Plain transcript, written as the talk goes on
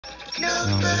No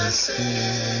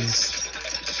buses.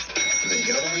 The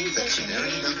Yodeling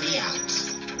Veterinarian of the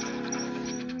Alps.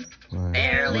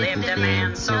 There lived a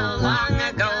man so long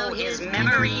ago, his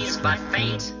memories but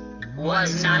faint.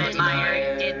 Was not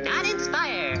admired, did not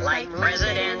inspire, like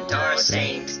president or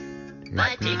saint.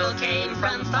 But people came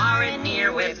from far and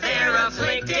near with their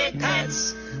afflicted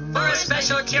pets. For a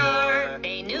special cure,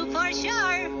 they knew for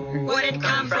sure, would it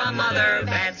come from other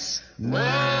vets? Whoa!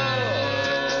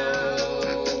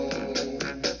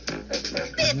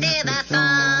 This is a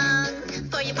song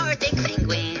for your poor sick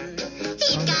penguin.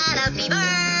 He's got a fever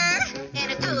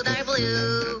and his toes are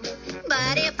blue.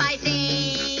 But if I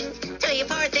sing to your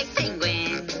poor sick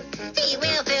penguin, he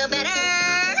will feel better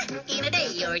in a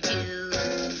day or two.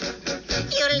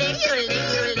 Yodeling, yodeling,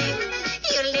 yodeling,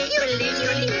 yodeling, yodeling,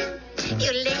 yodeling,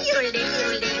 yodeling, yodeling,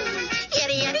 yodeling,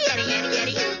 yaddy, yaddy, yaddy, yaddy,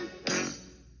 yaddy.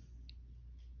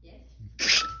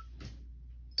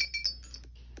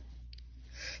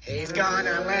 He's gone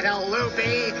a little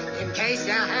loopy, in case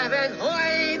you haven't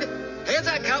heard. Here's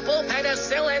a couple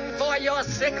penicillin for your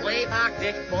sickly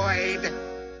Arctic void.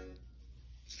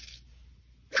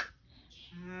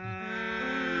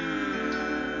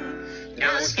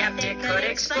 No skeptic could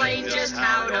explain just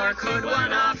how, nor could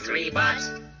one of three, but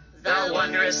the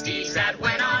wondrous deeds that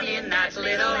went on in that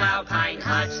little alpine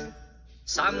hut.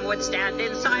 Some would stand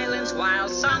in silence while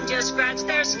some just scratched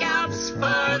their scalps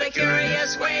for the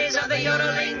curious ways of the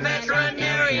yodeling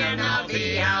veterinarian of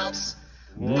the Alps.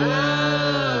 Whoa!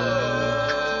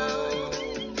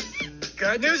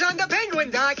 Good news on the penguin,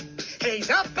 Doc. He's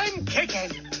up and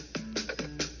kicking.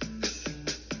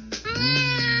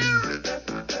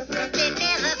 This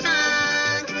is a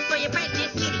song for your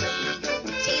pregnant kitty.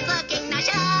 She's looking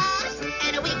nauseous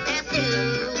and a week past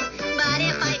due. But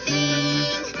if I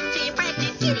sing to your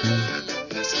pregnant kitty,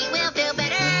 she will feel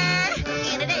better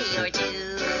in a day or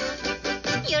two.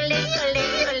 Yodeling,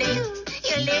 yodeling, yodeling,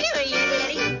 yodeling, yodeling,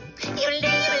 yodeling,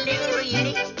 yodeling, yodeling,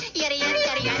 yaddy, yaddy, yaddy,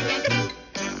 yaddy, yaddy.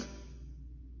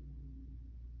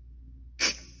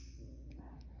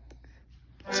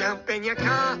 Jump in your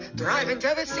car, drive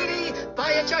into the city,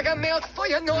 buy a jug of milk for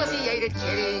your nauseated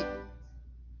kitty.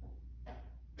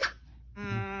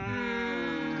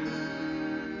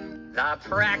 The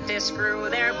practice grew,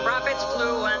 their profits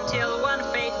flew until one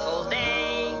fateful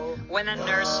day, when the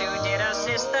nurse who did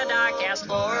assist the doc asked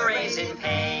for a raise in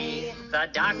pay. The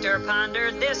doctor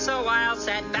pondered this a while,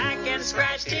 sat back and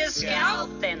scratched his scalp,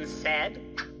 then said,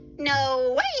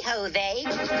 "No way, Jose!"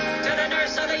 to the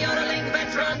nurse of the yodeling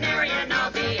veterinarian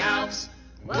of the Alps.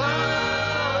 Whoa!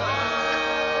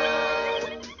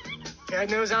 Good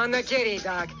news on the kitty,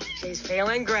 Doc. She's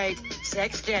feeling great.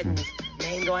 6 kittens.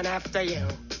 Named one after you.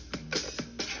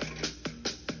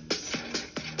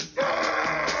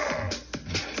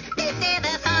 This is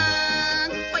a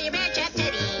song for your bear trap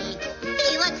teddy.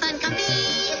 He looks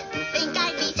uncomfy, think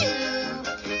I'd be too.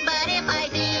 But if I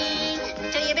sing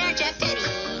to your bear trap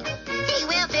teddy, he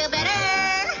will feel better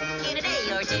in a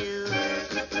day or two.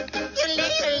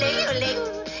 Yodeling, yodeling, yodeling,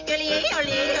 yodeling,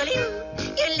 yodeling, yodeling,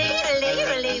 yodeling, yodeling,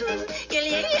 yodeling,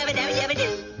 yodeling, yabba dabba yabba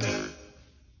doo.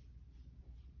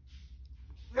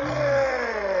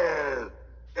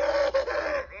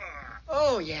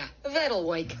 Oh, yeah, that'll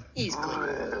wake. He's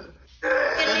good.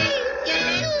 Yodeling,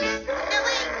 yodeling. No,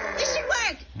 wait, this should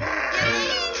work.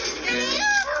 Yodeling,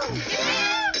 yodeling,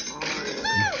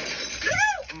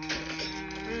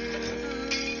 yodeling.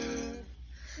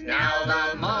 Now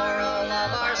the moral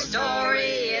of our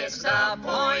story, it's the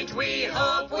point we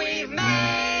hope we've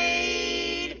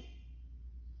made.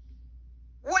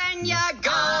 When you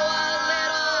go a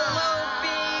little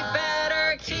loopy,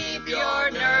 better keep your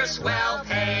nurse well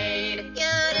paid.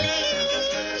 Yodeling,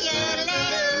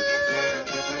 yodeling,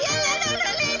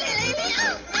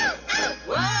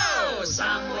 whoa!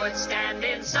 Some would stand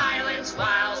in silence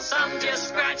while some just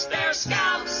scratch their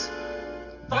scalps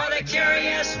for the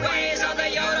curious ways